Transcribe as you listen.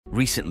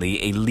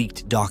Recently, a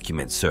leaked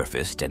document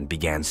surfaced and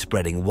began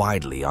spreading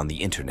widely on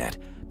the internet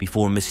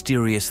before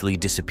mysteriously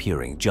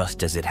disappearing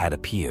just as it had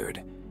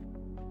appeared.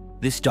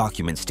 This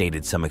document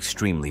stated some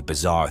extremely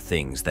bizarre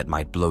things that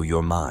might blow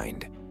your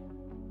mind.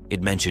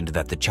 It mentioned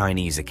that the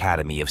Chinese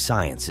Academy of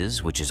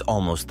Sciences, which is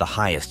almost the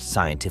highest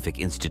scientific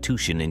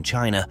institution in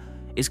China,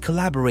 is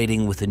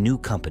collaborating with a new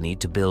company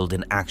to build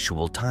an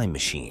actual time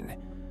machine.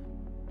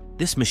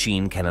 This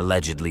machine can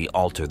allegedly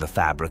alter the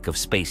fabric of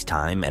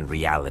space-time and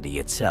reality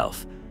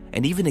itself,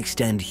 and even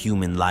extend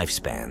human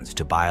lifespans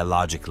to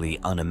biologically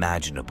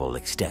unimaginable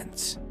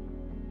extents.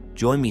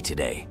 Join me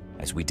today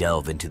as we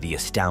delve into the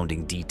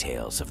astounding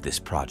details of this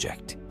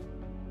project.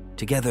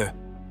 Together,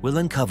 we'll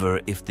uncover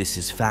if this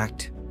is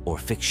fact or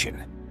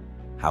fiction.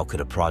 How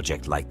could a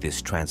project like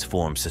this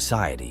transform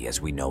society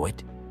as we know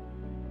it?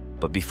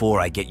 But before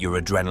I get your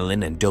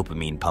adrenaline and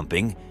dopamine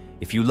pumping,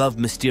 if you love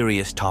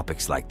mysterious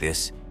topics like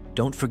this,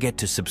 don't forget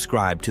to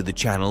subscribe to the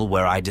channel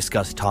where I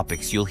discuss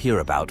topics you'll hear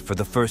about for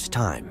the first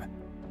time.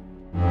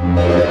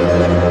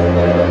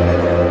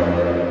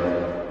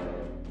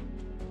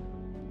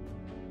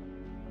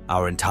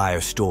 Our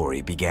entire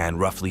story began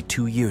roughly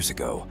 2 years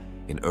ago,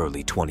 in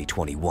early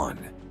 2021.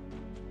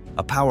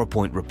 A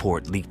PowerPoint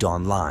report leaked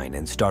online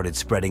and started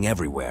spreading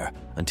everywhere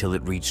until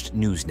it reached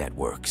news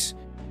networks.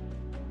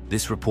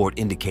 This report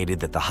indicated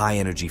that the High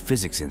Energy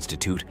Physics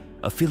Institute,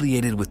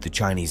 affiliated with the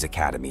Chinese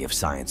Academy of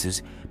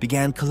Sciences,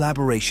 began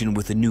collaboration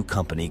with a new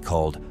company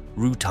called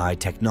Rutai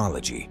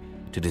Technology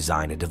to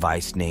design a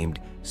device named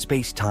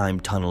Space-Time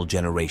Tunnel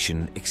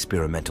Generation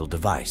Experimental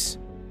Device.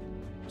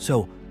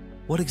 So,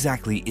 what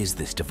exactly is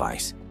this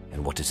device,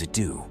 and what does it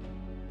do?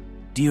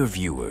 Dear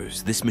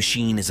viewers, this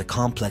machine is a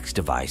complex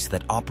device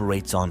that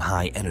operates on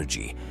high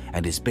energy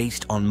and is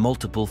based on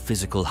multiple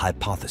physical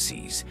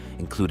hypotheses,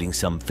 including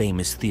some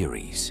famous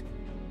theories.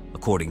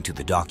 According to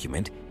the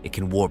document, it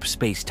can warp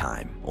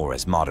space-time, or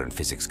as modern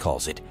physics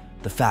calls it,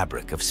 the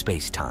fabric of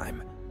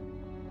space-time.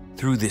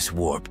 Through this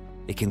warp,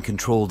 it can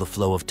control the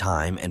flow of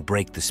time and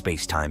break the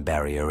space-time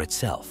barrier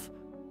itself.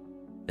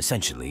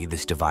 Essentially,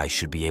 this device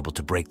should be able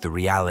to break the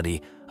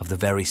reality of the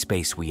very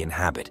space we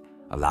inhabit,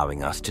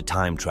 allowing us to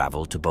time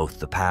travel to both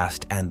the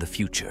past and the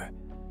future.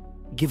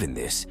 Given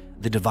this,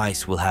 the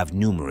device will have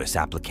numerous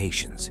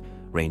applications,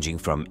 ranging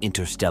from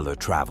interstellar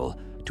travel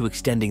to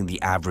extending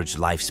the average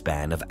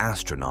lifespan of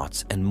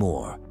astronauts and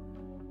more.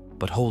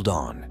 But hold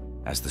on,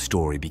 as the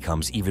story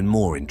becomes even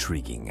more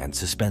intriguing and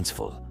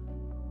suspenseful.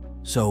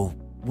 So,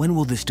 when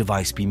will this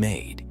device be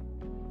made?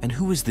 And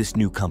who is this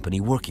new company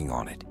working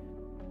on it?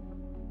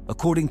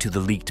 According to the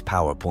leaked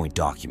PowerPoint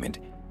document,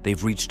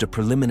 they've reached a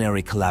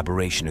preliminary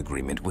collaboration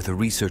agreement with a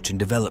research and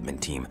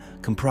development team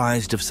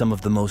comprised of some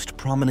of the most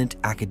prominent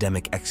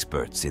academic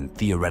experts in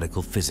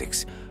theoretical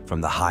physics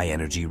from the High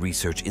Energy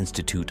Research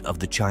Institute of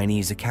the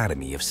Chinese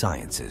Academy of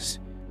Sciences.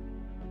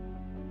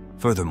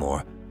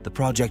 Furthermore, the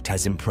project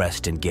has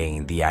impressed and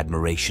gained the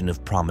admiration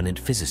of prominent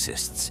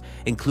physicists,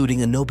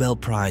 including a Nobel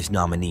Prize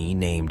nominee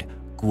named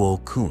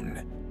Guo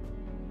Kun.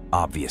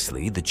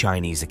 Obviously, the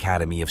Chinese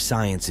Academy of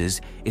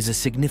Sciences is a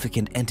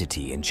significant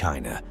entity in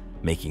China,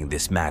 making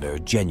this matter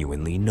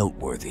genuinely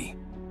noteworthy.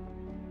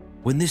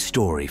 When this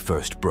story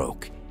first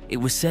broke, it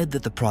was said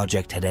that the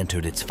project had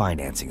entered its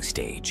financing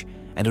stage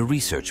and a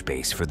research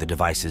base for the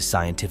device's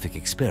scientific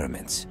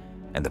experiments,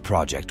 and the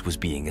project was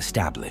being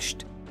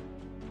established.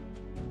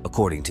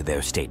 According to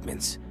their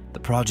statements, the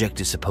project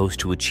is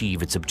supposed to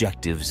achieve its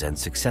objectives and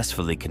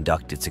successfully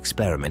conduct its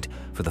experiment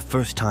for the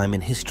first time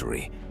in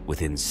history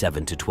within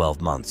 7 to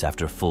 12 months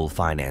after full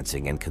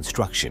financing and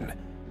construction,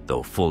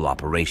 though full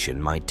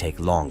operation might take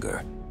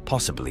longer,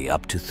 possibly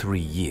up to 3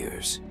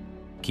 years.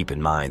 Keep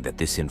in mind that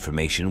this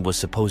information was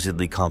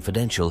supposedly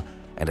confidential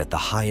and at the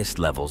highest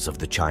levels of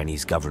the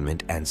Chinese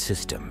government and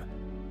system.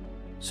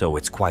 So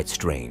it's quite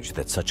strange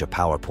that such a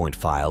PowerPoint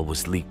file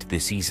was leaked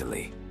this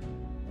easily.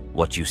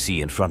 What you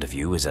see in front of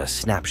you is a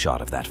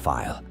snapshot of that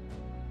file.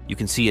 You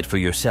can see it for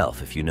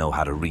yourself if you know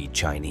how to read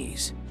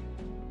Chinese.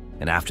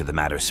 And after the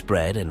matter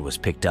spread and was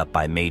picked up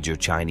by major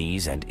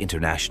Chinese and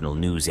international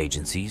news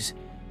agencies,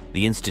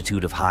 the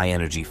Institute of High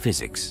Energy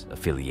Physics,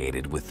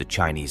 affiliated with the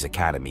Chinese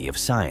Academy of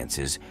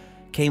Sciences,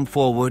 came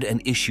forward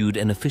and issued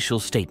an official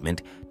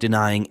statement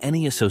denying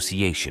any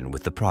association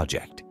with the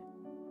project.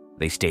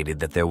 They stated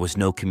that there was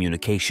no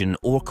communication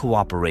or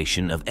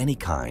cooperation of any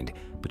kind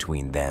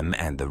between them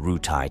and the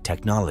Rutai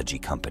Technology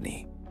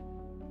Company.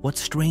 What's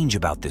strange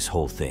about this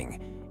whole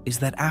thing is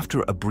that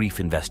after a brief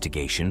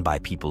investigation by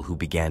people who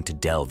began to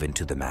delve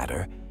into the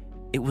matter,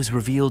 it was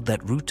revealed that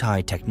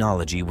Rutai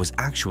Technology was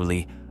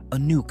actually a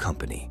new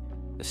company,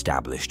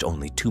 established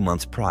only 2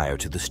 months prior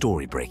to the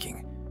story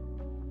breaking.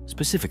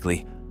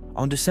 Specifically,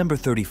 on December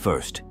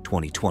 31st,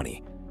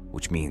 2020,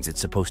 which means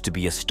it's supposed to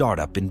be a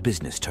startup in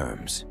business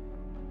terms.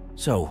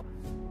 So,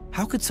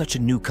 how could such a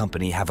new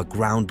company have a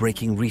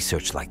groundbreaking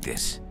research like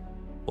this?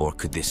 Or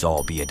could this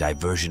all be a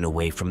diversion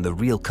away from the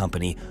real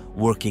company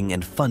working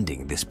and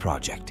funding this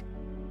project?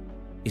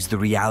 Is the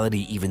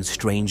reality even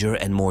stranger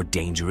and more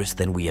dangerous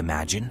than we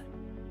imagine?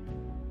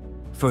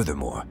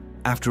 Furthermore,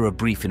 After a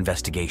brief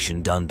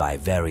investigation done by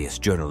various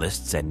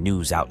journalists and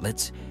news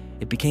outlets,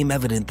 it became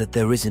evident that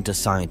there isn't a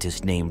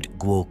scientist named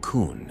Guo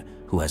Kun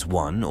who has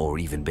won or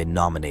even been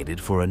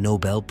nominated for a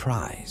Nobel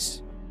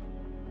Prize.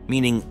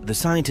 Meaning, the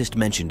scientist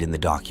mentioned in the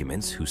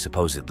documents who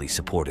supposedly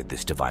supported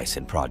this device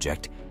and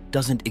project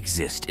doesn't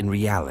exist in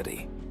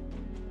reality.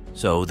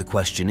 So the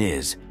question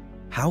is,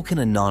 how can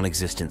a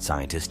non-existent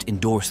scientist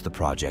endorse the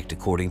project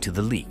according to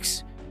the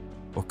leaks?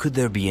 Or could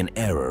there be an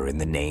error in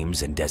the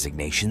names and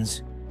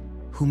designations?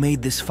 Who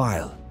made this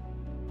file?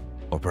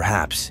 Or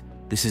perhaps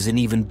this is an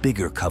even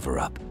bigger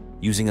cover-up,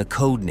 using a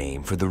code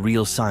name for the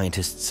real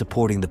scientists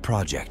supporting the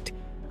project,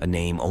 a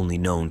name only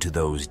known to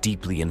those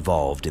deeply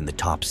involved in the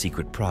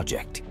top-secret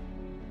project.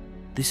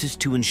 This is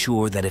to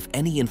ensure that if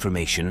any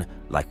information,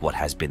 like what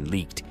has been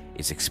leaked,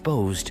 is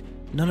exposed,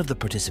 none of the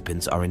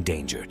participants are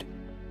endangered.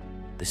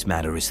 This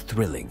matter is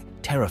thrilling,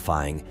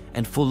 terrifying,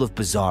 and full of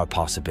bizarre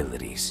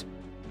possibilities.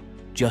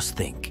 Just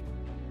think,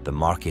 the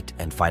market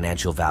and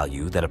financial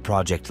value that a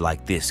project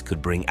like this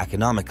could bring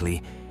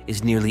economically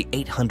is nearly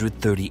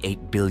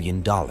 $838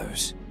 billion.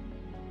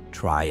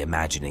 Try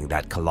imagining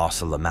that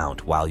colossal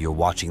amount while you're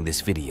watching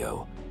this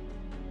video.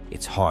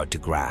 It's hard to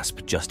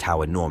grasp just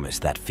how enormous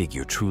that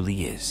figure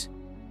truly is.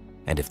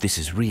 And if this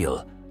is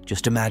real,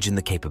 just imagine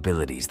the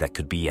capabilities that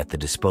could be at the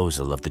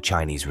disposal of the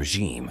Chinese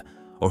regime,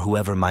 or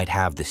whoever might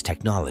have this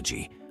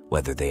technology,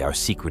 whether they are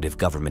secretive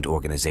government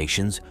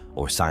organizations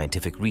or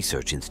scientific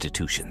research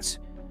institutions.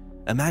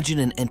 Imagine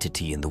an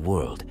entity in the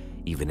world,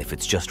 even if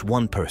it's just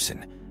one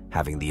person,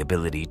 having the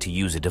ability to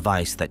use a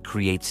device that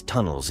creates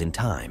tunnels in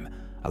time,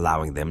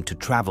 allowing them to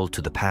travel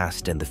to the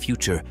past and the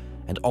future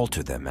and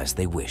alter them as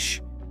they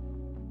wish.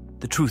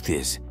 The truth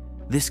is,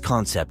 this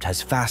concept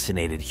has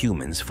fascinated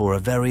humans for a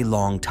very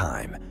long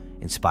time,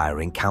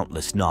 inspiring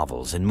countless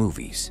novels and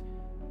movies.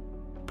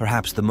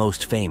 Perhaps the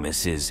most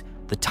famous is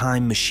The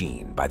Time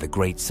Machine by the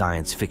great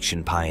science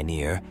fiction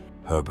pioneer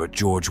Herbert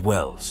George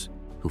Wells,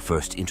 who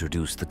first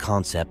introduced the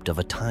concept of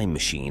a time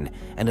machine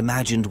and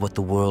imagined what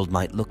the world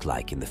might look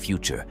like in the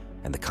future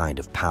and the kind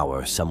of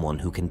power someone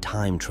who can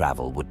time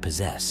travel would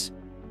possess.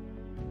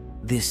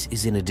 This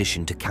is in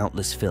addition to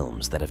countless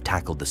films that have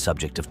tackled the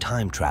subject of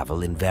time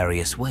travel in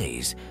various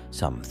ways,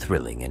 some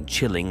thrilling and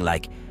chilling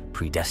like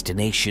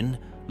Predestination,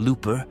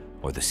 Looper,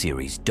 or the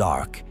series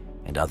Dark,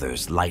 and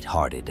others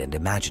lighthearted and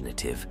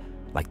imaginative,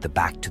 like the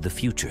Back to the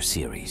Future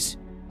series.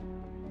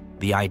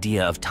 The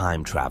idea of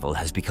time travel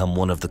has become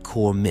one of the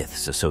core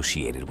myths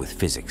associated with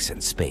physics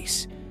and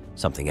space,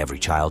 something every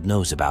child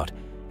knows about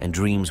and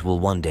dreams will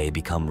one day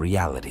become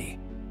reality.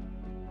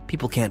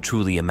 People can't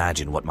truly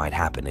imagine what might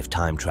happen if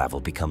time travel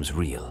becomes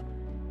real.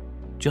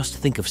 Just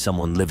think of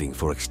someone living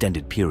for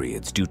extended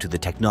periods due to the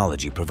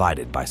technology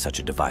provided by such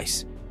a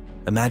device.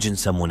 Imagine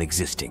someone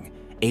existing,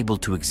 able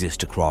to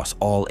exist across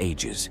all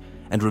ages,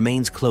 and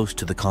remains close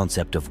to the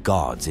concept of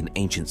gods in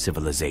ancient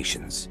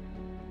civilizations.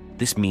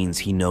 This means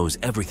he knows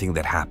everything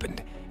that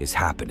happened, is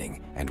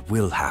happening, and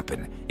will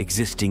happen,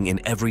 existing in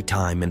every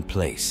time and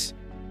place.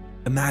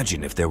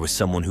 Imagine if there was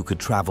someone who could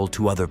travel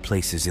to other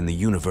places in the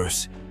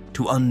universe,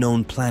 to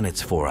unknown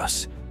planets for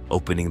us,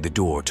 opening the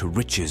door to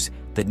riches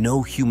that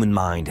no human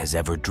mind has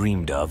ever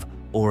dreamed of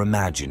or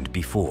imagined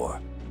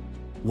before.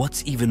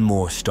 What's even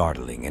more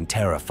startling and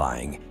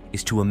terrifying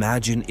is to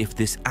imagine if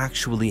this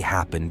actually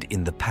happened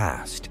in the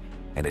past,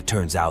 and it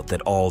turns out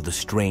that all the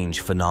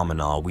strange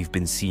phenomena we've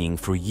been seeing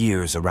for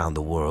years around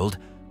the world,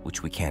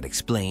 which we can't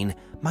explain,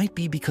 might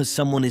be because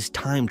someone is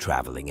time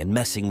traveling and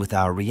messing with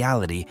our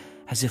reality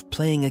as if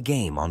playing a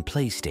game on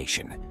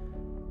PlayStation.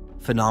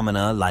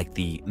 Phenomena like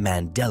the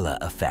Mandela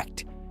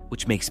effect,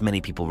 which makes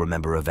many people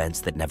remember events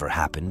that never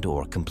happened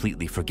or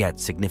completely forget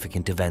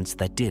significant events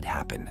that did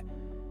happen.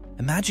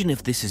 Imagine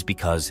if this is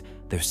because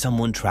there's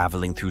someone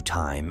traveling through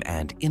time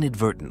and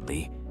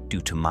inadvertently,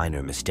 due to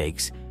minor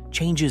mistakes,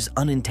 changes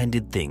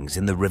unintended things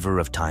in the river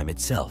of time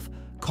itself,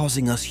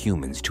 causing us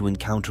humans to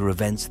encounter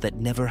events that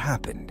never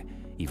happened,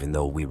 even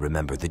though we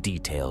remember the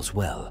details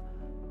well.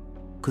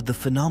 Could the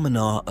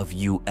phenomena of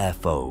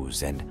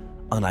UFOs and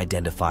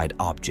unidentified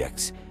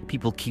objects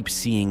people keep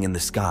seeing in the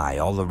sky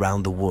all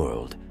around the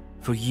world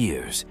for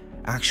years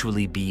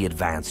actually be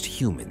advanced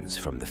humans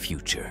from the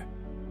future?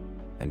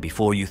 And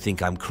before you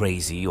think I'm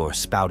crazy or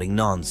spouting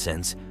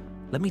nonsense,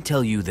 let me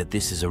tell you that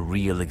this is a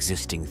real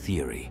existing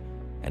theory,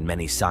 and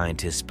many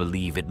scientists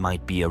believe it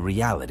might be a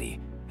reality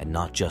and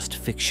not just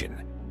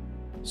fiction.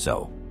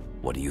 So,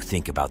 what do you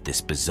think about this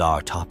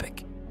bizarre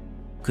topic?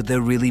 Could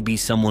there really be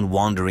someone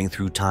wandering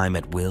through time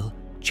at will,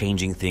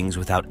 changing things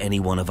without any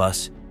one of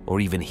us, or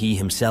even he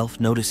himself,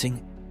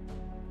 noticing?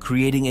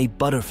 Creating a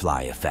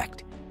butterfly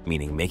effect,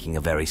 meaning making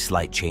a very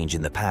slight change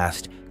in the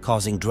past,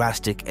 causing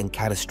drastic and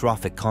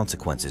catastrophic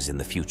consequences in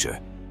the future.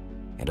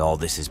 And all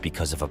this is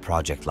because of a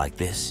project like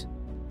this?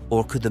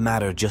 Or could the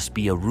matter just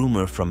be a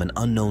rumor from an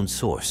unknown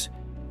source,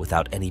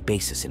 without any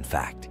basis in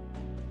fact?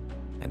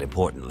 And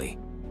importantly,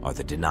 are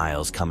the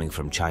denials coming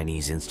from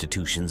Chinese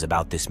institutions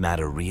about this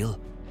matter real?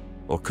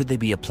 Or could they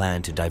be a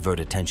plan to divert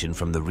attention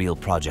from the real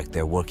project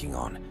they're working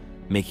on,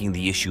 making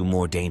the issue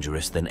more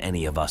dangerous than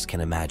any of us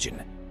can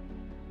imagine?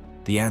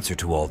 The answer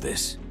to all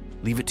this,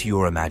 leave it to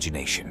your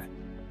imagination,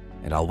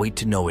 and I'll wait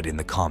to know it in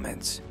the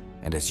comments,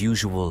 and as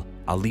usual,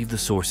 I'll leave the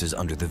sources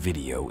under the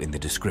video in the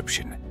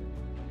description.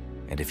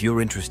 And if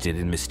you're interested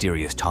in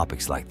mysterious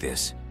topics like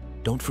this,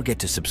 don't forget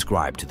to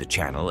subscribe to the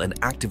channel and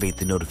activate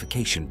the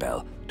notification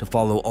bell to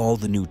follow all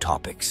the new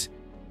topics.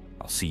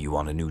 I'll see you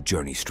on a new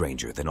journey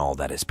stranger than all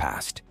that is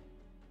past.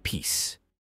 Peace.